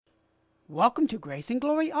Welcome to Grace and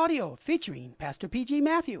Glory Audio featuring Pastor P.G.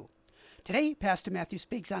 Matthew. Today, Pastor Matthew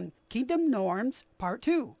speaks on Kingdom Norms, Part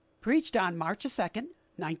 2, preached on March 2nd,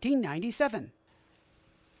 1997.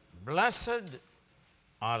 Blessed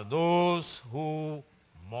are those who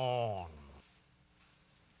mourn.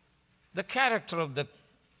 The character of the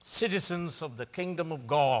citizens of the kingdom of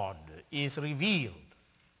God is revealed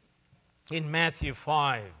in Matthew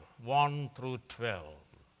 5, 1 through 12.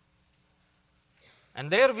 And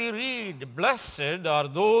there we read, blessed are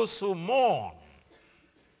those who mourn.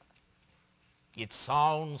 It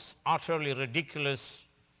sounds utterly ridiculous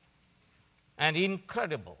and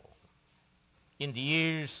incredible in the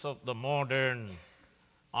ears of the modern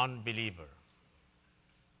unbeliever.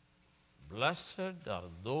 Blessed are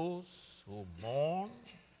those who mourn.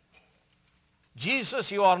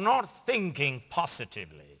 Jesus, you are not thinking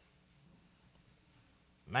positively.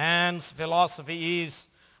 Man's philosophy is,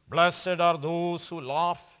 blessed are those who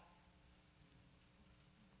laugh,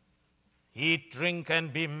 eat, drink,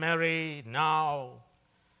 and be merry now,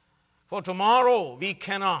 for tomorrow we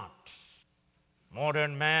cannot.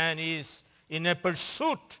 Modern man is in a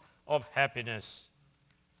pursuit of happiness,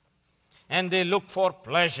 and they look for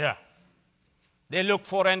pleasure. They look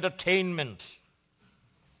for entertainment.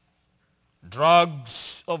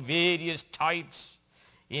 Drugs of various types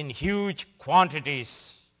in huge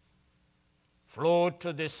quantities flow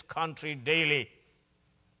to this country daily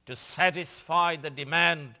to satisfy the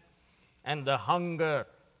demand and the hunger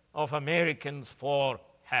of Americans for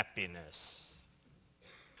happiness.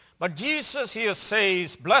 But Jesus here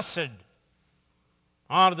says, blessed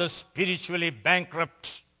are the spiritually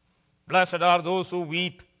bankrupt. Blessed are those who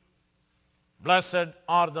weep. Blessed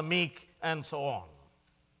are the meek, and so on.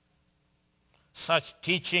 Such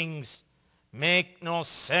teachings make no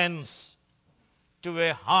sense to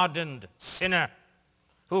a hardened sinner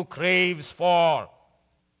who craves for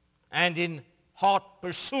and in hot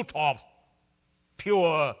pursuit of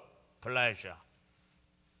pure pleasure.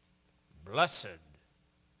 Blessed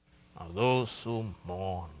are those who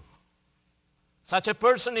mourn. Such a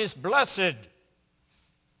person is blessed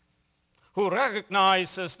who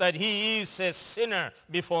recognizes that he is a sinner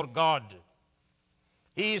before God.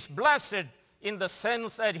 He is blessed in the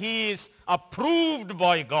sense that he is approved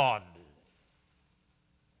by God.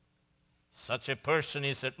 Such a person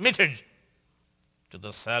is admitted to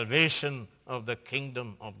the salvation of the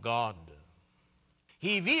kingdom of God.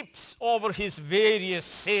 He weeps over his various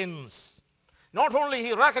sins. Not only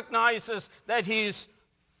he recognizes that he is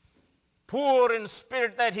poor in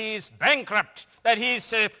spirit, that he is bankrupt, that he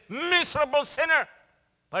is a miserable sinner,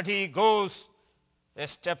 but he goes a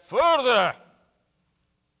step further.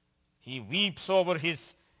 He weeps over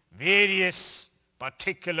his various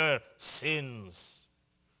particular sins.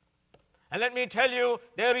 And let me tell you,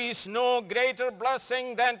 there is no greater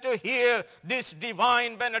blessing than to hear this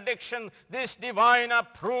divine benediction, this divine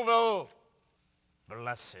approval.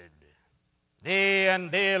 Blessed. They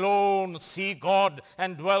and they alone see God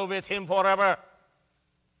and dwell with him forever.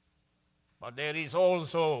 But there is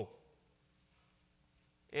also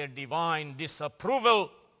a divine disapproval.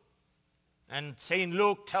 And St.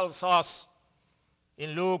 Luke tells us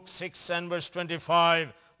in Luke 6 and verse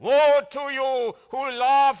 25, woe to you who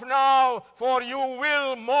laugh now, for you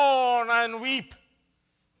will mourn and weep.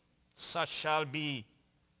 Such shall be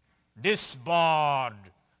disbarred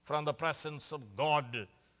from the presence of God.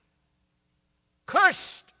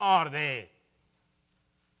 Cursed are they,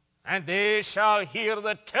 and they shall hear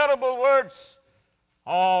the terrible words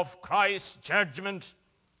of Christ's judgment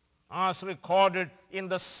as recorded in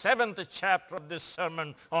the 7th chapter of this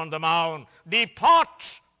Sermon on the Mount. Depart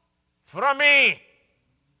from me,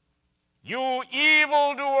 you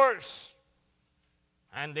evildoers,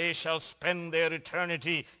 and they shall spend their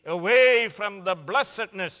eternity away from the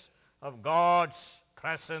blessedness of God's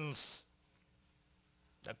presence.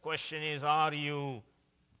 The question is, are you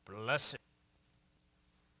blessed?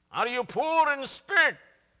 Are you poor in spirit?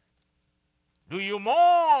 Do you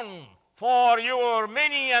mourn for your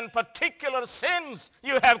many and particular sins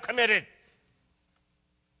you have committed?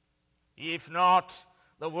 If not,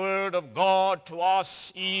 the word of God to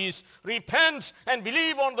us is, repent and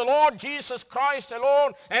believe on the Lord Jesus Christ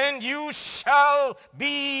alone, and you shall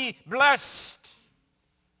be blessed.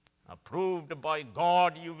 Approved by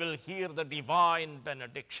God, you will hear the divine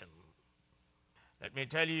benediction. Let me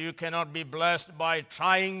tell you, you cannot be blessed by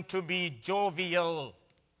trying to be jovial,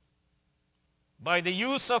 by the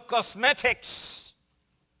use of cosmetics,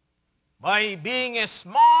 by being a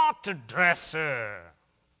smart dresser,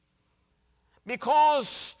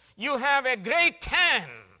 because you have a great tan,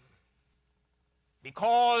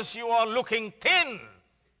 because you are looking thin,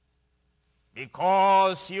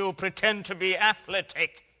 because you pretend to be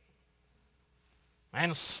athletic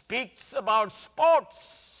and speaks about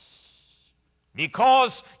sports,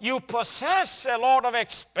 because you possess a lot of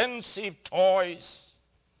expensive toys,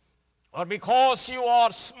 or because you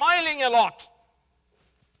are smiling a lot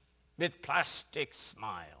with plastic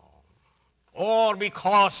smile, or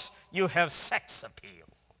because you have sex appeal.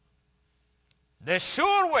 The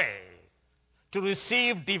sure way to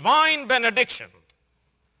receive divine benediction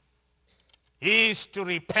is to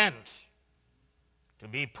repent, to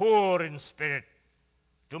be poor in spirit,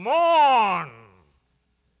 to mourn,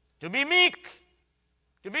 to be meek,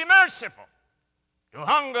 to be merciful, to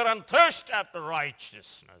hunger and thirst after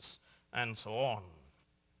righteousness, and so on.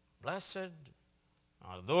 Blessed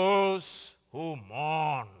are those who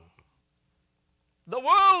mourn. The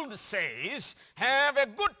world says, have a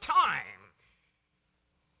good time,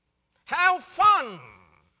 have fun,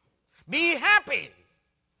 be happy,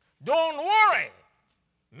 don't worry,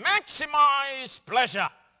 maximize pleasure,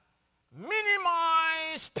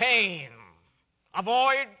 minimize pain,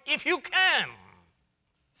 avoid if you can.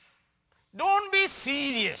 Don't be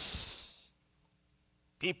serious.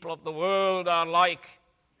 People of the world are like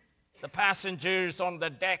the passengers on the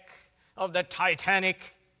deck of the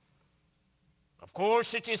Titanic. Of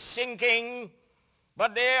course, it is sinking,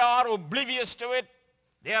 but they are oblivious to it.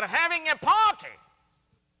 They are having a party.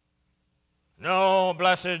 No,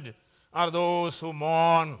 blessed are those who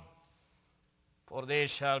mourn, for they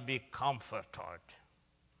shall be comforted.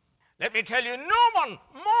 Let me tell you, no one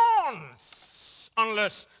mourns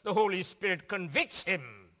unless the Holy Spirit convicts him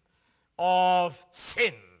of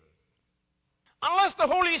sin. Unless the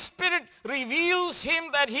Holy Spirit reveals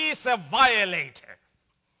him that he is a violator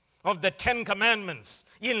of the 10 Commandments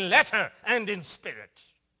in letter and in spirit.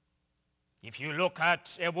 If you look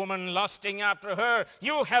at a woman lusting after her,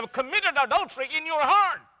 you have committed adultery in your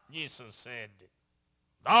heart, Jesus said.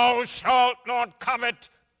 Thou shalt not covet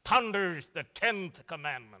thunders the 10th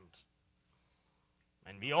commandment.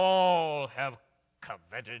 And we all have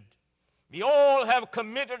coveted. We all have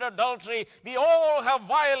committed adultery. We all have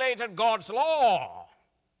violated God's law.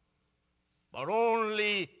 But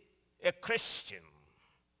only a Christian,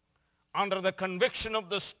 under the conviction of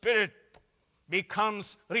the Spirit,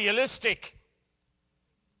 becomes realistic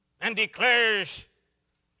and declares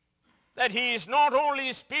that he is not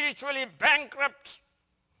only spiritually bankrupt,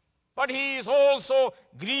 but he is also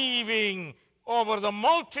grieving over the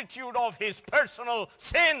multitude of his personal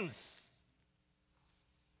sins.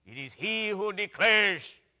 It is he who declares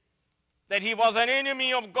that he was an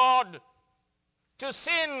enemy of God. To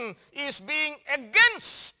sin is being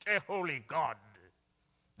against a holy God.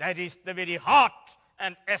 That is the very heart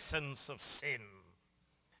and essence of sin.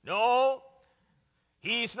 No,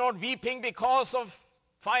 he is not weeping because of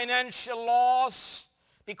financial loss,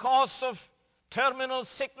 because of terminal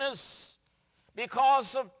sickness,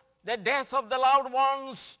 because of the death of the loved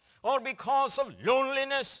ones, or because of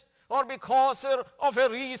loneliness, or because of a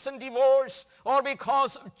recent divorce, or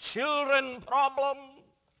because of children problem,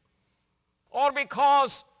 or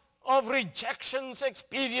because of rejections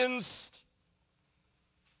experienced.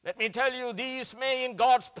 Let me tell you, these may in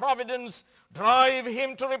God's providence drive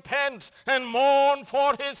him to repent and mourn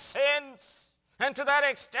for his sins. And to that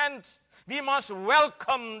extent, we must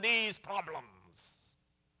welcome these problems.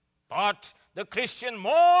 But the Christian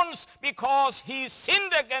mourns because he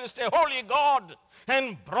sinned against a holy God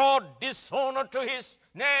and brought dishonor to his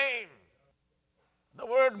name. The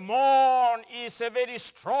word mourn is a very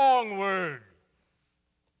strong word.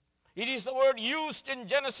 It is the word used in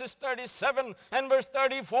Genesis 37 and verse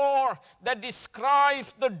 34 that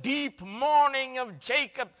describes the deep mourning of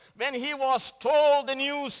Jacob when he was told the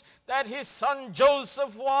news that his son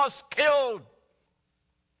Joseph was killed.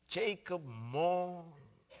 Jacob mourned.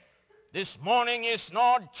 This mourning is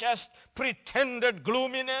not just pretended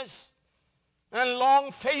gloominess and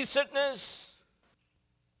long-facedness.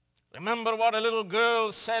 Remember what a little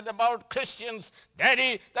girl said about Christians.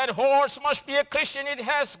 Daddy, that horse must be a Christian. It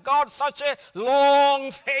has got such a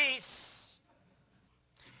long face.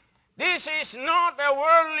 This is not a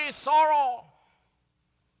worldly sorrow,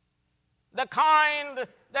 the kind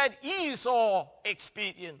that Esau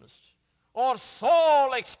experienced, or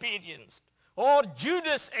Saul experienced, or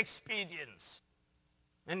Judas experienced.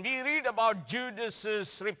 And we read about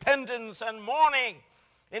Judas's repentance and mourning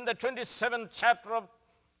in the 27th chapter of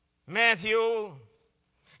Matthew.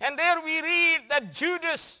 And there we read that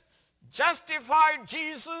Judas justified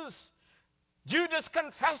Jesus. Judas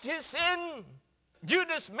confessed his sin.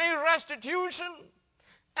 Judas made restitution.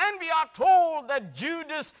 And we are told that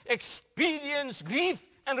Judas experienced grief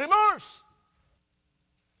and remorse.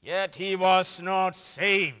 Yet he was not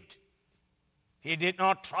saved. He did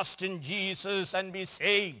not trust in Jesus and be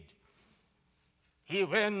saved. He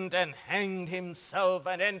went and hanged himself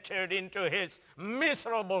and entered into his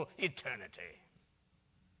miserable eternity.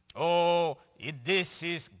 Oh, this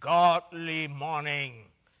is godly mourning.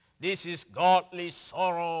 This is godly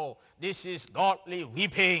sorrow. This is godly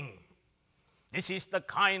weeping. This is the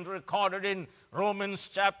kind recorded in Romans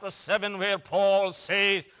chapter 7 where Paul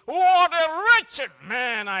says, "What a wretched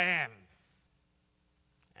man I am."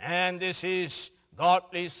 And this is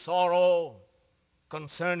godly sorrow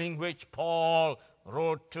concerning which Paul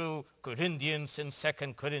wrote to Corinthians in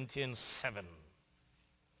 2 Corinthians 7.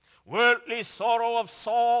 Worldly sorrow of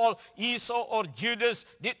Saul, Esau, or Judas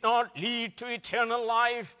did not lead to eternal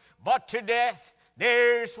life, but to death.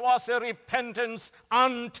 Theirs was a repentance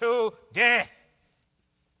unto death.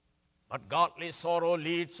 But godly sorrow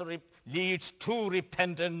leads to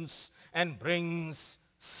repentance and brings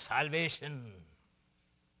salvation.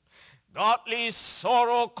 Godly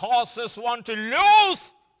sorrow causes one to loathe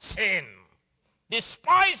sin,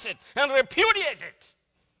 despise it, and repudiate it.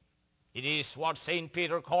 It is what St.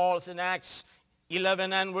 Peter calls in Acts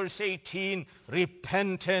 11 and verse 18,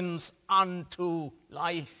 repentance unto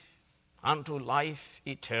life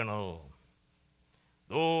eternal.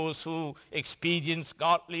 Those who experience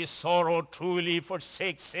godly sorrow truly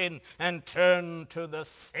forsake sin and turn to the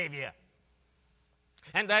Savior.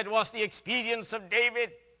 And that was the experience of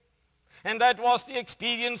David. And that was the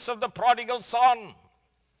experience of the prodigal son.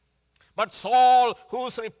 But Saul,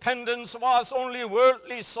 whose repentance was only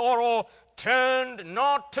worldly sorrow, turned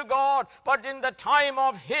not to God, but in the time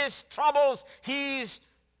of his troubles, he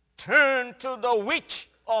turned to the witch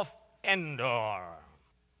of Endor.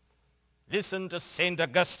 Listen to St.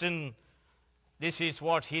 Augustine. This is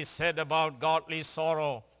what he said about godly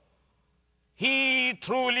sorrow. He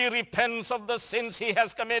truly repents of the sins he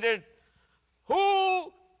has committed,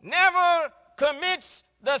 who never commits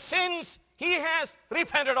the sins he has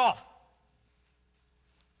repented of.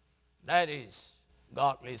 That is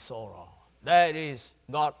godly sorrow. That is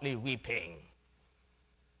godly weeping.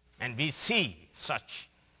 And we see such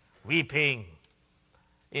weeping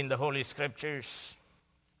in the Holy Scriptures.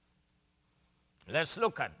 Let's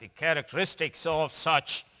look at the characteristics of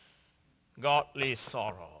such godly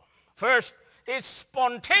sorrow. First, it's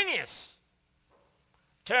spontaneous.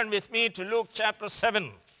 Turn with me to Luke chapter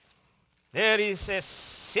 7. There is a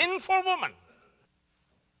sinful woman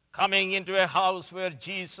coming into a house where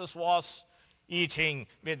Jesus was eating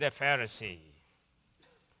with a Pharisee.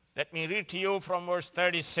 Let me read to you from verse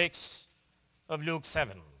 36 of Luke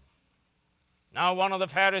 7. Now one of the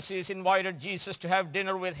Pharisees invited Jesus to have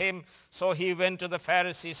dinner with him, so he went to the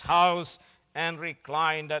Pharisee's house and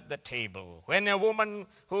reclined at the table. When a woman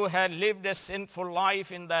who had lived a sinful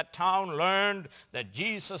life in that town learned that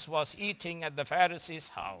Jesus was eating at the Pharisee's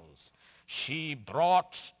house, she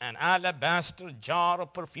brought an alabaster jar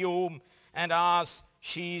of perfume, and as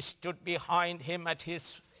she stood behind him at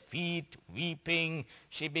his feet weeping,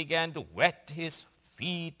 she began to wet his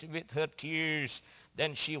feet with her tears.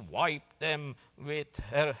 Then she wiped them with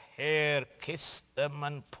her hair, kissed them,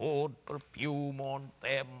 and poured perfume on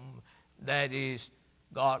them. That is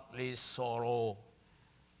godly sorrow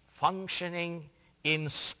functioning in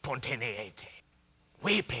spontaneity,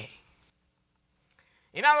 weeping.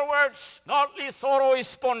 In other words, godly sorrow is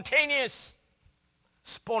spontaneous,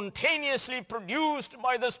 spontaneously produced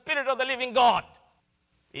by the Spirit of the living God.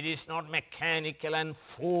 It is not mechanical and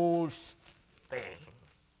forced thing.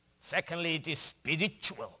 Secondly, it is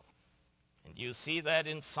spiritual. And you see that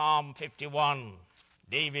in Psalm 51,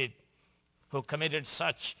 David, who committed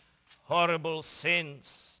such horrible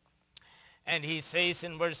sins. And he says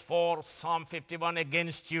in verse 4, Psalm 51,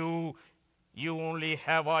 against you only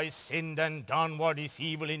have I sinned and done what is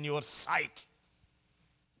evil in your sight.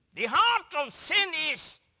 The heart of sin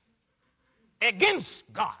is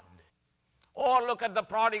against God. Or look at the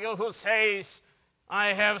prodigal who says, I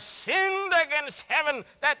have sinned against heaven.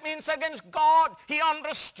 That means against God. He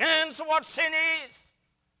understands what sin is.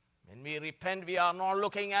 When we repent, we are not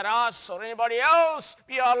looking at us or anybody else.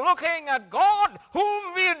 We are looking at God,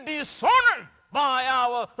 whom we dishonored by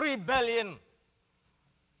our rebellion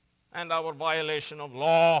and our violation of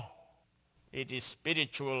law. It is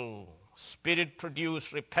spiritual,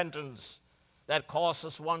 spirit-produced repentance that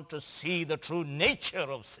causes one to see the true nature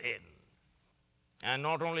of sin. And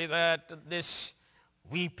not only that, this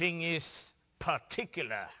weeping is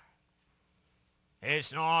particular.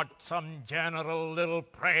 It's not some general little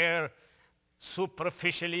prayer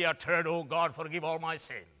superficially uttered, oh God, forgive all my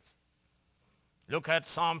sins. Look at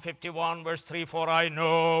Psalm 51, verse 3, for I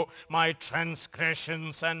know my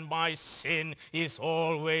transgressions and my sin is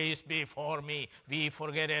always before me. We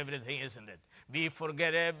forget everything, isn't it? We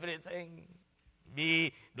forget everything.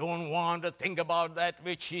 We don't want to think about that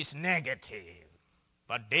which is negative.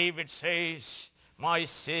 But David says, my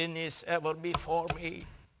sin is ever before me.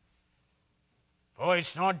 Oh,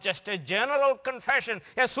 it's not just a general confession,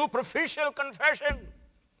 a superficial confession.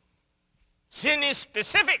 Sin is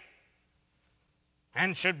specific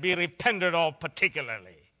and should be repented of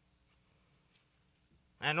particularly.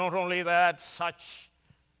 And not only that, such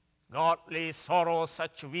godly sorrow,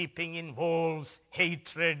 such weeping involves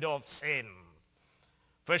hatred of sin.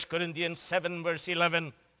 1 Corinthians 7 verse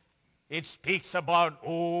 11, it speaks about,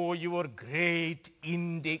 oh, your great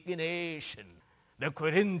indignation. The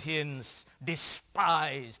Corinthians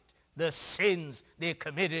despised the sins they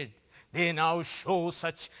committed. They now show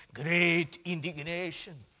such great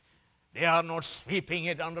indignation. They are not sweeping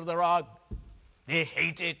it under the rug. They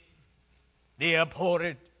hate it. They abhor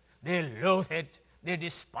it. They loathe it. They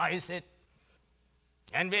despise it.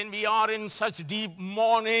 And when we are in such deep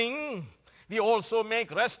mourning, we also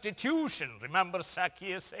make restitution. Remember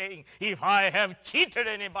Zacchaeus saying, if I have cheated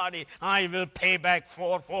anybody, I will pay back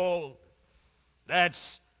fourfold.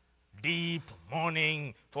 That's deep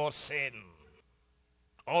mourning for sin.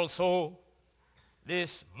 Also,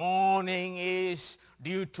 this mourning is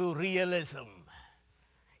due to realism.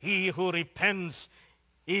 He who repents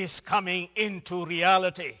is coming into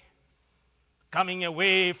reality, coming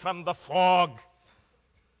away from the fog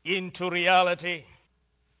into reality.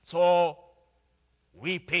 So,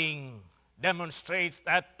 weeping demonstrates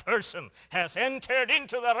that person has entered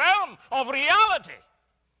into the realm of reality.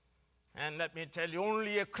 And let me tell you,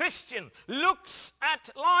 only a Christian looks at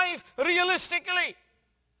life realistically.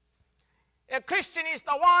 A Christian is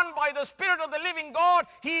the one, by the Spirit of the living God,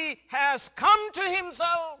 he has come to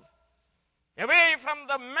himself, away from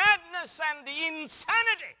the madness and the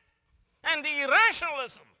insanity and the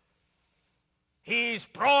irrationalism. He is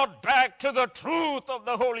brought back to the truth of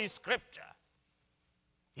the Holy Scripture.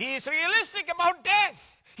 He is realistic about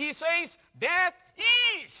death. He says, death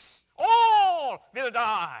is, all will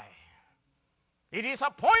die. It is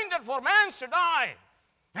appointed for man to die.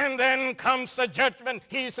 And then comes the judgment.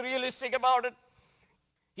 He is realistic about it.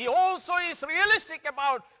 He also is realistic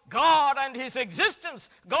about God and his existence.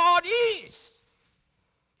 God is.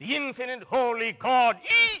 The infinite holy God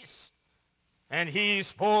is. And he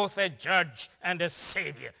is both a judge and a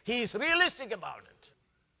savior. He is realistic about it.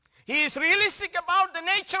 He is realistic about the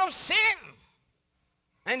nature of sin.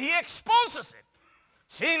 And he exposes it.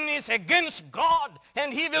 Sin is against God,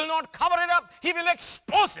 and he will not cover it up. He will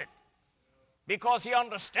expose it. Because he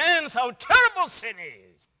understands how terrible sin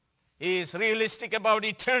is. He is realistic about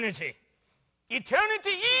eternity.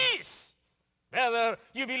 Eternity is, whether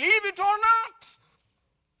you believe it or not.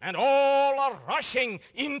 And all are rushing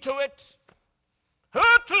into it,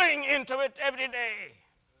 hurtling into it every day.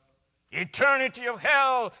 Eternity of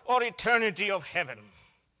hell or eternity of heaven.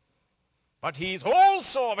 But he is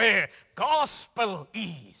also aware gospel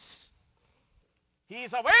is. He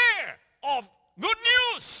is aware of good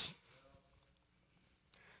news.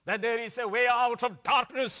 That there is a way out of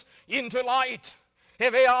darkness into light. A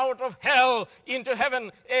way out of hell into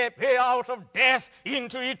heaven. A way out of death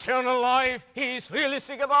into eternal life. He is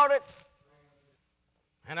realistic about it.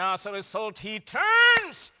 And as a result, he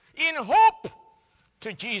turns in hope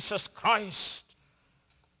to Jesus Christ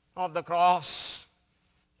of the cross.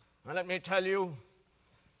 And let me tell you,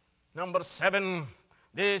 number 7,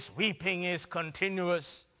 this weeping is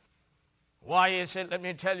continuous. Why is it? Let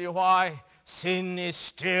me tell you why. Sin is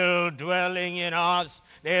still dwelling in us.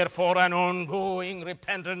 Therefore, an ongoing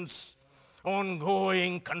repentance,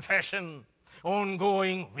 ongoing confession,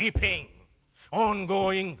 ongoing weeping,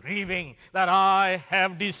 ongoing grieving that I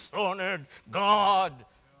have dishonored God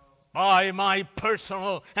by my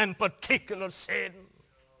personal and particular sin.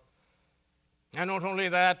 And not only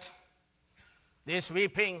that, this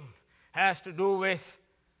weeping has to do with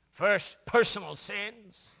first personal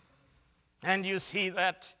sins. And you see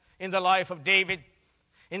that in the life of David,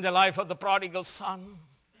 in the life of the prodigal son.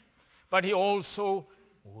 But he also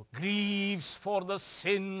grieves for the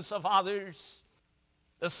sins of others.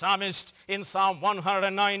 The psalmist in Psalm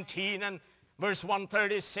 119 and verse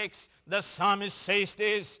 136, the psalmist says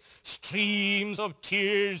this, streams of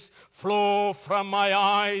tears flow from my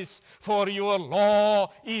eyes, for your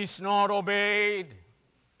law is not obeyed.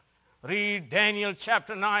 Read Daniel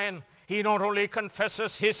chapter 9. He not only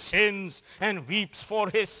confesses his sins and weeps for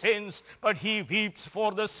his sins, but he weeps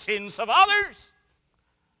for the sins of others.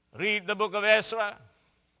 Read the book of Ezra.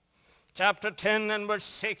 chapter 10 and verse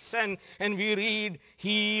 6, and we read,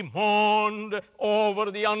 he mourned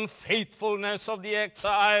over the unfaithfulness of the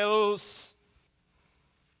exiles.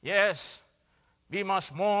 Yes, we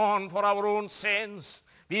must mourn for our own sins.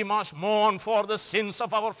 We must mourn for the sins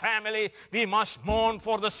of our family. We must mourn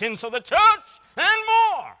for the sins of the church and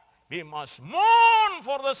more. We must mourn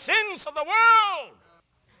for the sins of the world.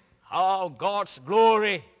 How God's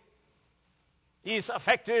glory is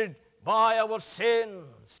affected by our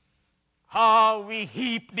sins. How we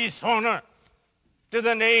heap dishonor to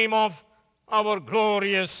the name of our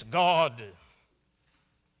glorious God.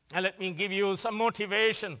 And let me give you some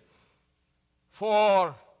motivation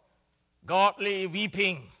for godly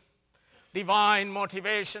weeping, divine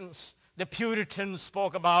motivations the Puritans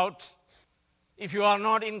spoke about. If you are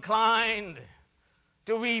not inclined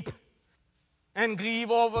to weep and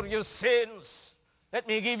grieve over your sins, let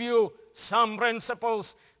me give you some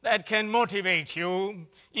principles that can motivate you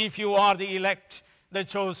if you are the elect, the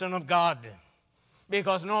chosen of God,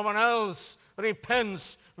 because no one else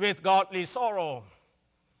repents with godly sorrow.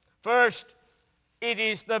 First, it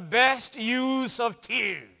is the best use of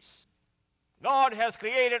tears. God has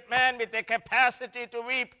created man with the capacity to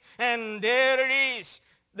weep, and there it is,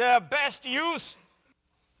 the best use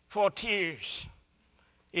for tears.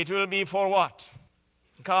 It will be for what?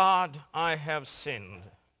 God, I have sinned.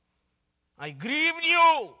 I grieved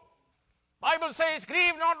you. Bible says,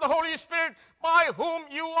 grieve not the Holy Spirit, by whom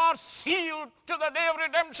you are sealed to the day of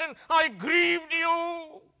redemption. I grieved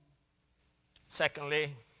you.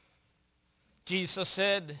 Secondly, Jesus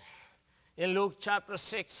said in Luke chapter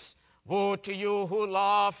 6, woe to you who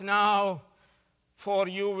laugh now, for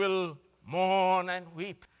you will mourn and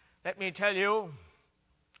weep. Let me tell you,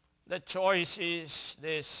 the choice is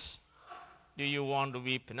this. Do you want to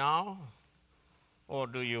weep now, or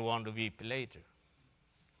do you want to weep later?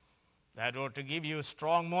 That ought to give you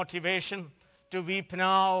strong motivation to weep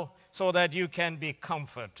now so that you can be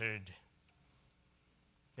comforted.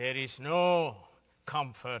 There is no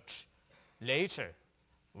comfort later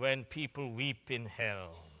when people weep in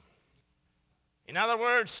hell. In other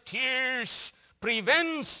words, tears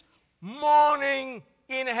prevents mourning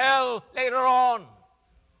in hell later on.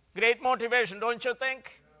 Great motivation, don't you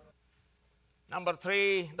think? Number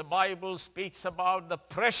 3, the Bible speaks about the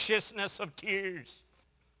preciousness of tears.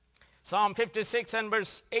 Psalm 56 and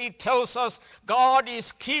verse 8 tells us God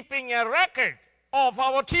is keeping a record of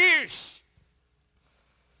our tears.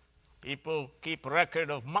 People keep record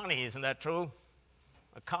of money, isn't that true?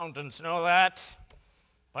 Accountants know that.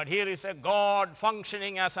 But here is a God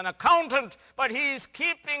functioning as an accountant, but he is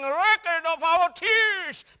keeping record of our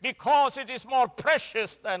tears because it is more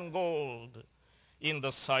precious than gold in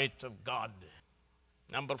the sight of God.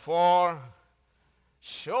 Number 4,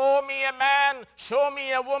 show me a man, show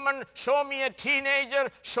me a woman, show me a teenager,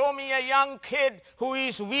 show me a young kid who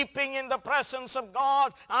is weeping in the presence of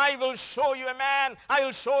God. I will show you a man, I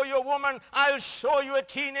will show you a woman, I will show you a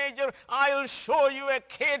teenager, I will show you a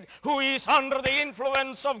kid who is under the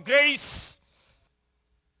influence of grace.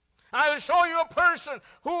 I will show you a person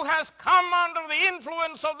who has come under the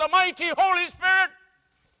influence of the mighty Holy Spirit.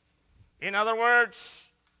 In other words,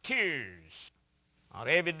 tears are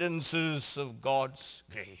evidences of God's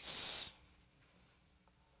grace.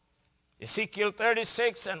 Ezekiel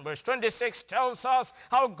 36 and verse 26 tells us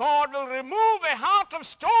how God will remove a heart of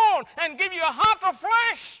stone and give you a heart of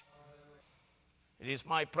flesh. It is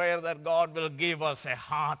my prayer that God will give us a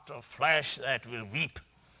heart of flesh that will weep.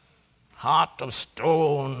 Heart of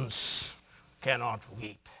stones cannot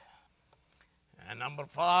weep. And number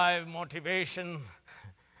 5, motivation.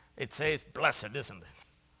 It says blessed, isn't it?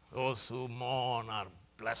 Those who mourn are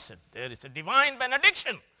blessed. There is a divine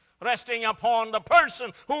benediction resting upon the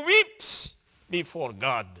person who weeps before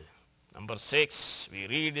God. Number 6, we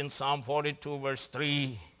read in Psalm 42 verse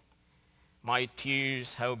 3, my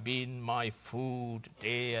tears have been my food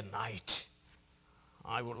day and night.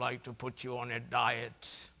 I would like to put you on a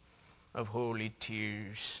diet of holy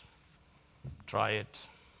tears. Try it.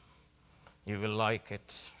 You will like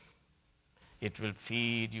it. It will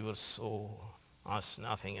feed your soul as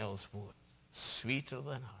nothing else would. Sweeter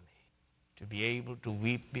than honey, to be able to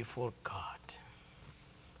weep before God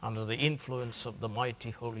under the influence of the mighty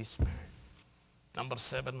Holy Spirit. Number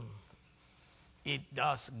 7, it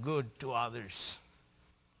does good to others.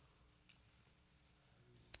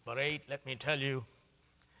 Number 8, let me tell you,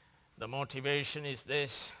 the motivation is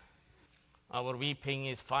this. Our weeping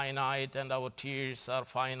is finite and our tears are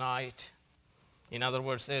finite. In other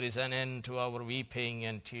words, there is an end to our weeping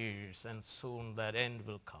and tears, and soon that end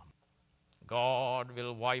will come. God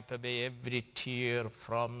will wipe away every tear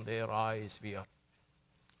from their eyes.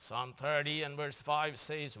 Psalm 30 and verse 5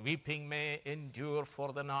 says, weeping may endure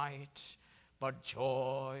for the night, but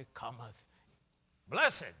joy cometh.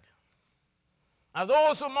 Blessed are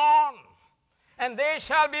those who mourn, and they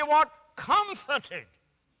shall be what? Comforted.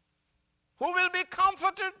 Who will be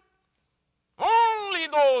comforted? Only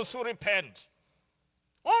those who repent.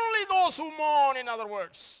 Only those who mourn, in other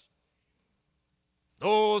words.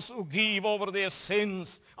 Those who grieve over their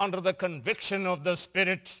sins under the conviction of the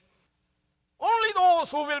Spirit. Only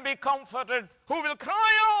those who will be comforted, who will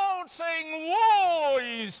cry out saying, woe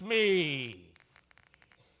is me.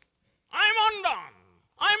 I'm undone.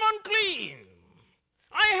 I'm unclean.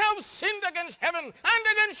 I have sinned against heaven and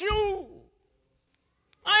against you.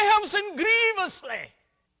 I have sinned grievously.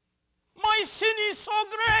 My sin is so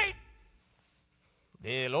great.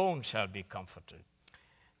 They alone shall be comforted.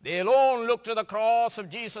 They alone look to the cross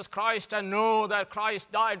of Jesus Christ and know that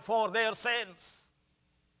Christ died for their sins.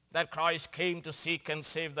 That Christ came to seek and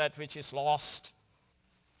save that which is lost.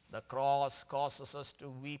 The cross causes us to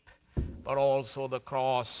weep, but also the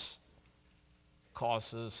cross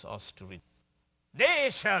causes us to rejoice. They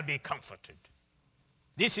shall be comforted.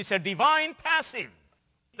 This is a divine passive.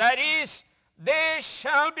 That is, they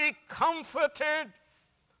shall be comforted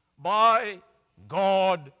by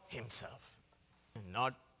God himself.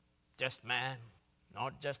 Not just man,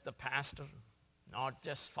 not just the pastor, not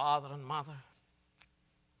just father and mother.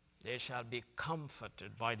 They shall be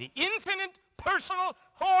comforted by the infinite, personal,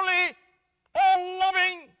 holy,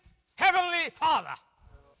 all-loving, heavenly Father.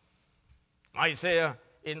 Isaiah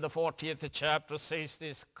in the 40th chapter says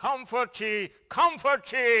this, comfort ye,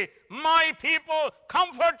 my people,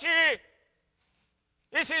 comfort ye.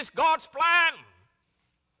 This is God's plan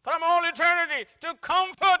from all eternity to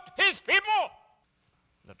comfort his people.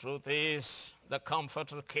 The truth is, the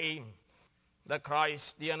Comforter came, the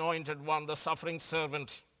Christ, the Anointed One, the suffering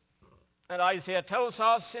servant. And Isaiah tells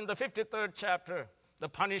us in the 53rd chapter, the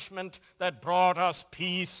punishment that brought us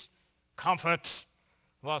peace, comfort,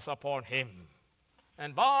 was upon him.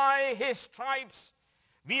 And by his stripes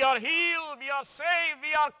we are healed, we are saved,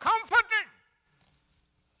 we are comforted.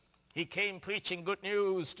 He came preaching good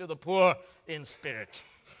news to the poor in spirit.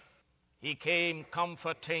 He came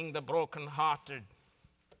comforting the brokenhearted.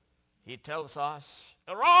 He tells us,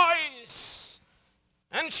 arise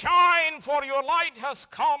and shine, for your light has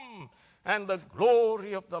come, and the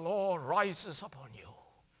glory of the Lord rises upon you.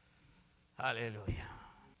 Hallelujah.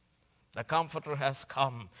 The Comforter has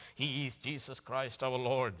come. He is Jesus Christ our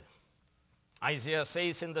Lord. Isaiah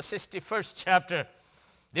says in the 61st chapter,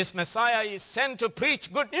 this Messiah is sent to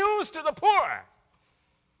preach good news to the poor.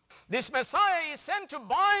 This Messiah is sent to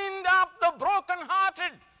bind up the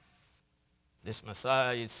brokenhearted. This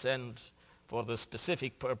Messiah is sent for the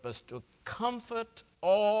specific purpose to comfort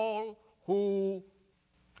all who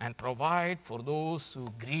and provide for those who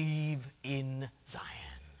grieve in Zion.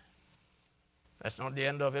 That's not the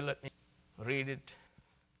end of it. Let me read it.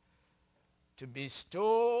 To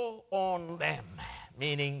bestow on them,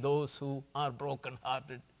 meaning those who are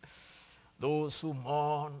brokenhearted, those who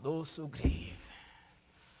mourn, those who grieve,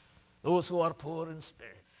 those who are poor in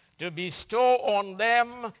spirit, to bestow on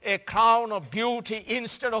them a crown of beauty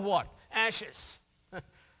instead of what? Ashes.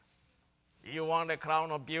 You want a crown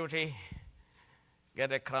of beauty?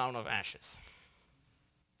 Get a crown of ashes.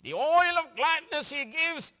 The oil of gladness he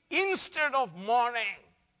gives instead of mourning.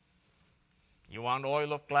 You want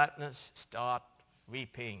oil of gladness? Start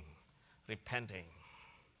weeping, repenting.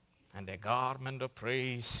 And a garment of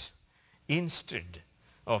praise instead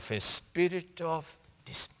of a spirit of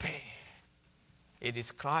despair. It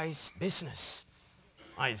is Christ's business,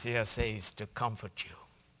 Isaiah says, to comfort you.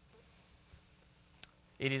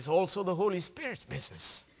 It is also the Holy Spirit's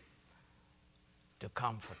business to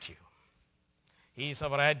comfort you. He is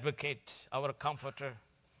our advocate, our comforter.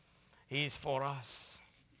 He is for us.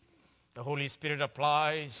 The Holy Spirit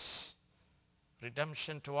applies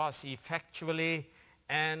redemption to us effectually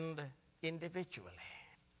and individually.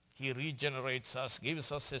 He regenerates us,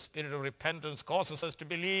 gives us a spirit of repentance, causes us to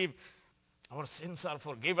believe our sins are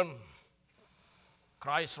forgiven.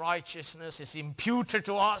 Christ's righteousness is imputed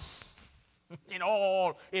to us in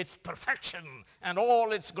all its perfection and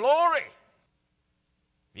all its glory.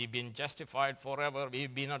 We've been justified forever.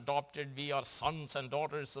 We've been adopted. We are sons and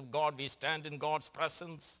daughters of God. We stand in God's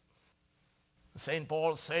presence. St.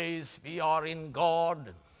 Paul says we are in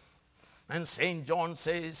God. And St. John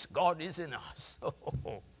says God is in us.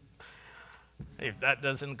 If that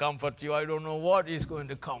doesn't comfort you, I don't know what is going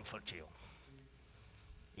to comfort you.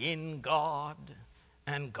 In God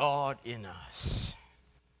and God in us.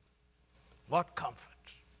 What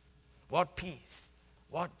comfort, what peace,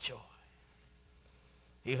 what joy.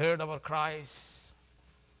 He heard our cries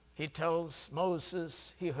he tells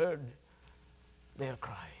Moses he heard their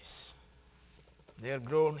cries, their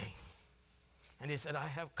groaning. And he said, I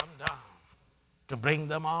have come down to bring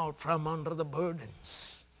them out from under the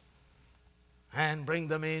burdens and bring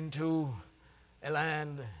them into a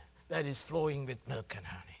land that is flowing with milk and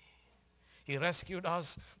honey. He rescued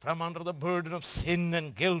us from under the burden of sin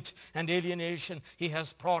and guilt and alienation. He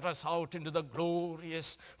has brought us out into the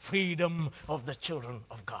glorious freedom of the children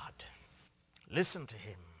of God. Listen to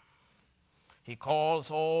him. He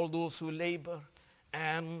calls all those who labor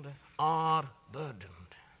and are burdened.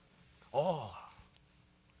 All,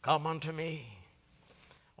 come unto me,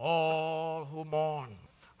 all who mourn,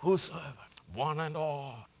 whosoever, one and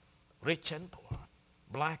all, rich and poor,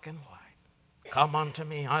 black and white. Come unto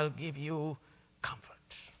me, I'll give you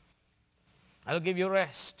comfort. I'll give you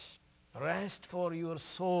rest. Rest for your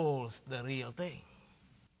souls, the real thing.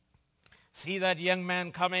 See that young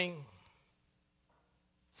man coming?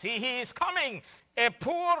 See, he is coming. A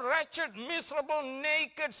poor, wretched, miserable,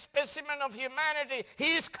 naked specimen of humanity.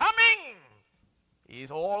 He is coming. He is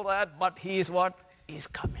all that, but he is what? He is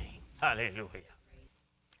coming. Hallelujah.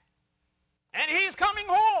 And he is coming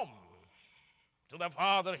home. To the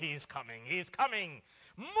Father he is coming. He is coming.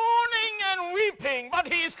 Mourning and weeping,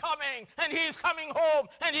 but he is coming. And he is coming home.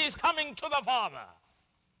 And he is coming to the Father.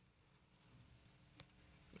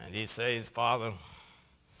 And he says, Father,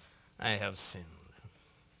 I have sinned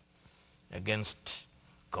against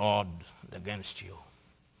God and against you.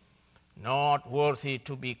 Not worthy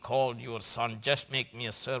to be called your son. Just make me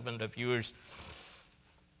a servant of yours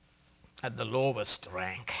at the lowest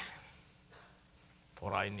rank.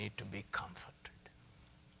 For I need to be comforted.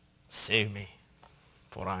 Save me,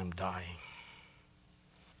 for I am dying.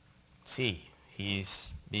 See, he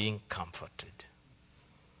is being comforted.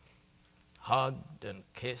 Hugged and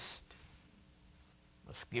kissed,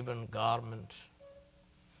 was given garment,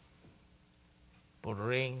 put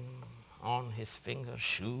ring on his finger,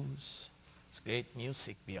 shoes. It's great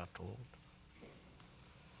music, we are told.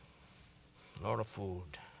 A lot of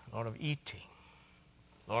food, a lot of eating,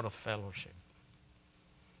 a lot of fellowship.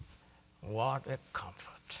 What a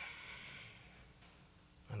comfort.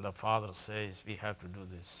 And the Father says, we have to do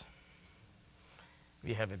this.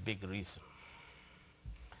 We have a big reason.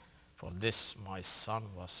 For this my son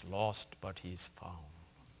was lost, but he is found.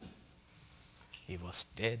 He was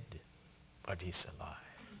dead, but he's alive.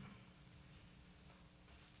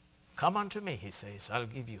 Come unto me, he says, I'll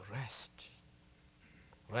give you rest.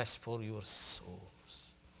 Rest for your souls.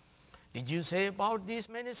 Did you say about these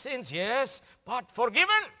many sins? Yes, but forgiven.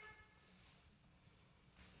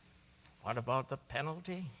 What about the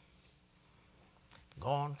penalty?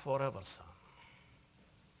 Gone forever, son.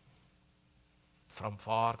 From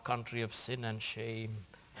far country of sin and shame,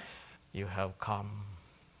 you have come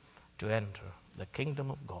to enter the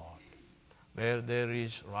kingdom of God, where there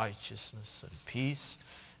is righteousness and peace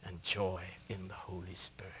and joy in the Holy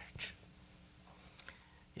Spirit.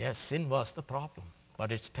 Yes, sin was the problem,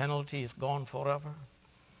 but its penalty is gone forever.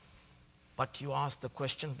 But you ask the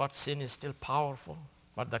question, but sin is still powerful.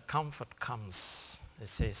 But the comfort comes. It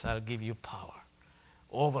says, I'll give you power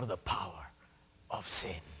over the power of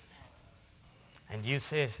sin. And you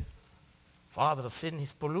say, Father, sin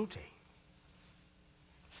is polluting.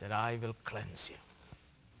 He said, I will cleanse you.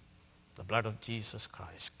 The blood of Jesus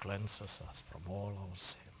Christ cleanses us from all our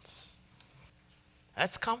sins.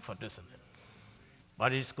 That's comfort, isn't it?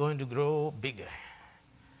 But it's going to grow bigger.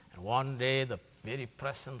 And one day the very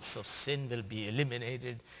presence of sin will be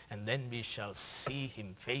eliminated, and then we shall see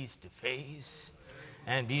him face to face,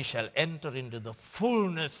 and we shall enter into the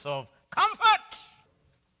fullness of comfort.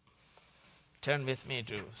 Turn with me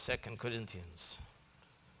to 2 Corinthians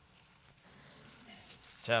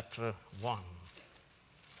chapter 1.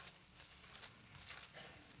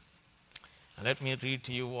 And let me read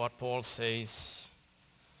to you what Paul says.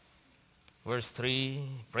 Verse 3,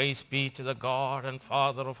 praise be to the God and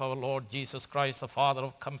Father of our Lord Jesus Christ, the Father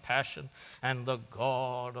of compassion and the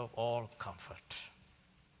God of all comfort,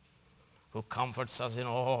 who comforts us in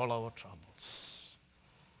all our troubles,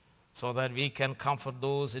 so that we can comfort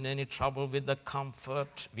those in any trouble with the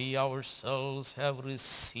comfort we ourselves have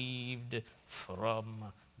received from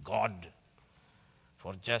God.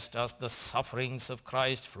 For just as the sufferings of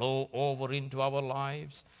Christ flow over into our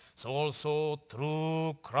lives, so also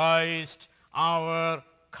through Christ our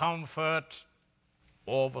comfort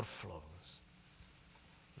overflows.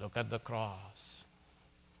 Look at the cross.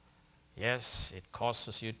 Yes, it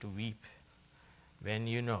causes you to weep when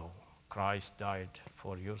you know Christ died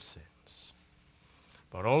for your sins.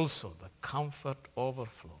 But also the comfort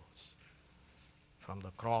overflows from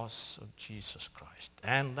the cross of Jesus Christ.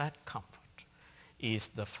 And that comfort is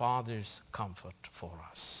the Father's comfort for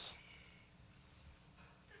us.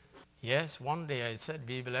 Yes, one day I said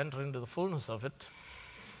we will enter into the fullness of it,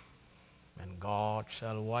 and God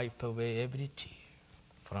shall wipe away every tear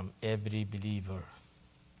from every believer.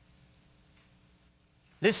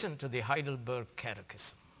 Listen to the Heidelberg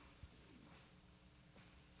Catechism.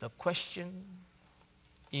 The question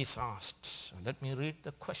is asked. Let me read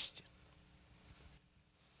the question.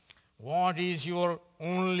 What is your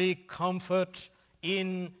only comfort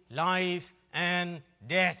in life and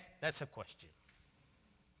death? That's a question.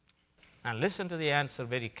 And listen to the answer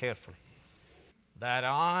very carefully. That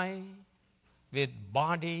I, with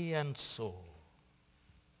body and soul,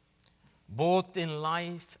 both in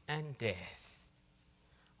life and death,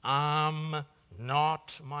 am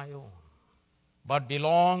not my own, but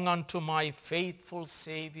belong unto my faithful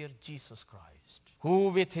Savior Jesus Christ, who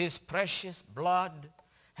with his precious blood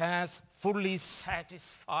has fully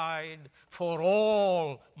satisfied for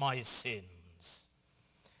all my sins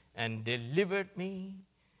and delivered me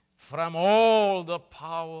from all the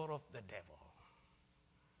power of the devil,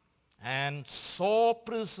 and so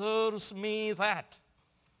preserves me that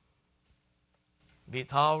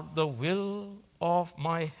without the will of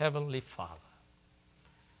my heavenly Father,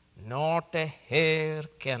 not a hair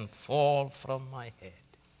can fall from my head.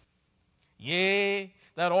 Yea,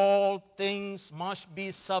 that all things must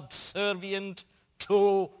be subservient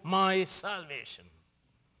to my salvation.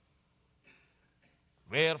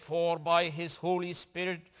 Wherefore, by his Holy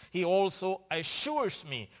Spirit, he also assures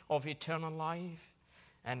me of eternal life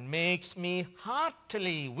and makes me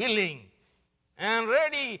heartily willing and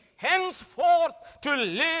ready henceforth to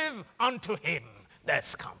live unto him.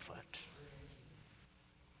 That's comfort.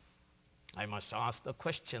 I must ask the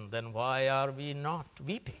question, then why are we not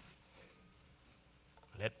weeping?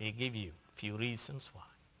 Let me give you a few reasons why.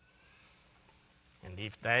 And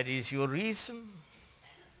if that is your reason,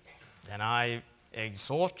 then I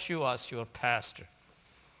exhort you as your pastor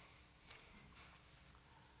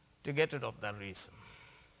to get rid of that reason.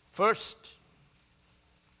 First,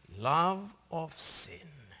 love of sin.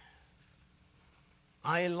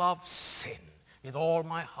 I love sin with all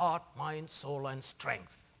my heart, mind, soul, and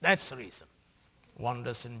strength. That's the reason. One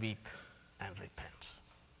doesn't weep and repent.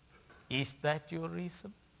 Is that your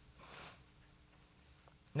reason?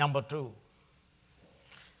 Number two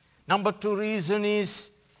reason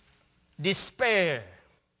is despair,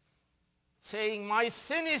 saying my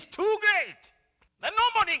sin is too great, that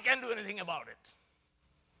nobody can do anything about it.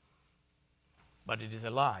 But it is a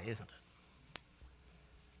lie, isn't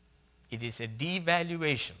it? It is a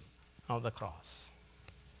devaluation of the cross.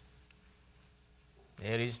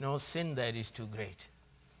 There is no sin that is too great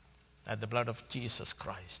that the blood of Jesus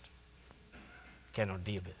Christ cannot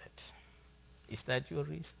deal with it. Is that your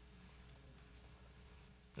reason?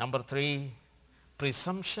 Number three,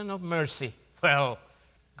 presumption of mercy. Well,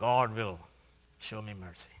 God will show me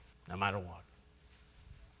mercy no matter what.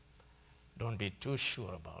 Don't be too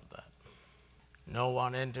sure about that. No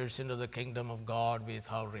one enters into the kingdom of God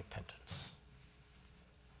without repentance.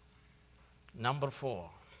 Number four,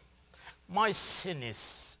 my sin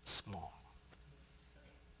is small.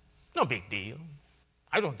 No big deal.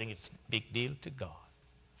 I don't think it's a big deal to God.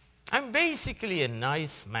 I'm basically a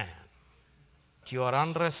nice man. You are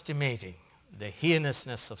underestimating the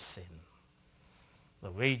heinousness of sin.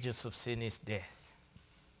 The wages of sin is death.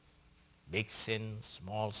 Big sin,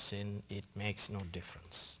 small sin, it makes no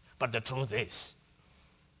difference. But the truth is,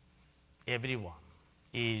 everyone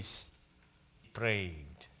is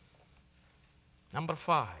depraved. Number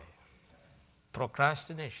five,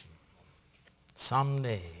 procrastination.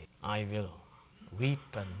 Someday I will weep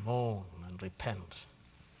and moan and repent.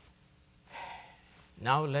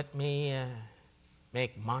 Now let me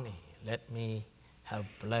make money. Let me have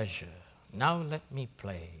pleasure. Now let me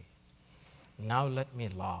play. Now let me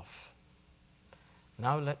laugh.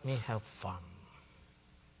 Now let me have fun.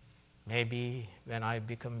 Maybe when I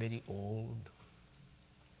become very old,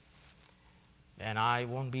 then I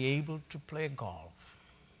won't be able to play golf.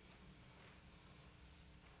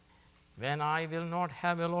 When I will not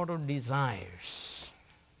have a lot of desires,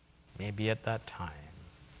 maybe at that time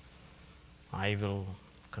I will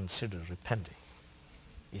consider repenting.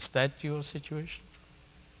 Is that your situation?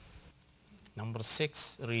 Number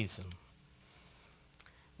six reason.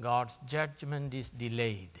 God's judgment is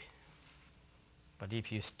delayed. But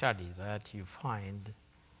if you study that, you find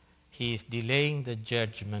he is delaying the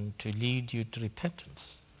judgment to lead you to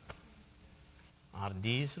repentance. Are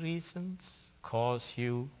these reasons cause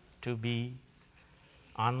you to be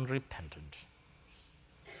unrepentant?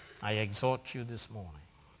 I exhort you this morning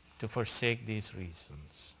to forsake these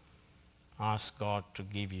reasons Ask God to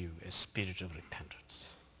give you a spirit of repentance.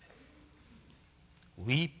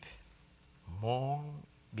 Weep, mourn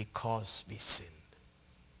because we sinned,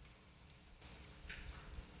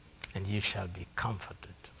 and you shall be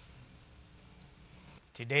comforted.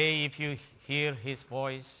 Today, if you hear his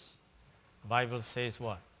voice, the Bible says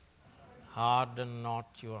what? Harden not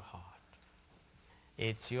your heart.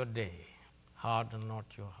 It's your day. Harden not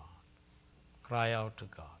your heart. Cry out to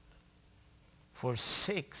God.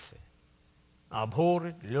 Forsake sin. Abhor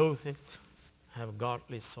it, loathe it. Have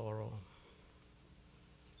godly sorrow.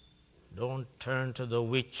 Don't turn to the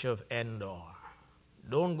witch of Endor.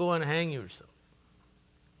 Don't go and hang yourself.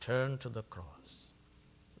 Turn to the cross.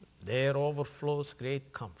 There overflows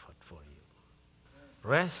great comfort for you.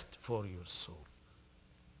 Rest for your soul.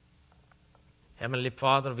 Heavenly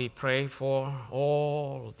Father, we pray for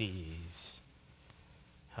all these.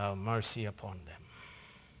 Have mercy upon them.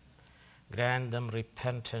 Grant them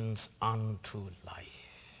repentance unto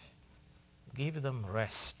life. Give them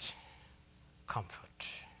rest, comfort.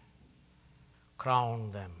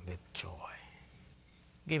 Crown them with joy.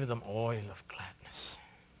 Give them oil of gladness,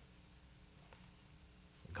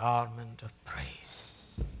 garment of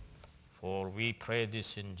praise. For we pray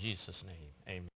this in Jesus' name. Amen.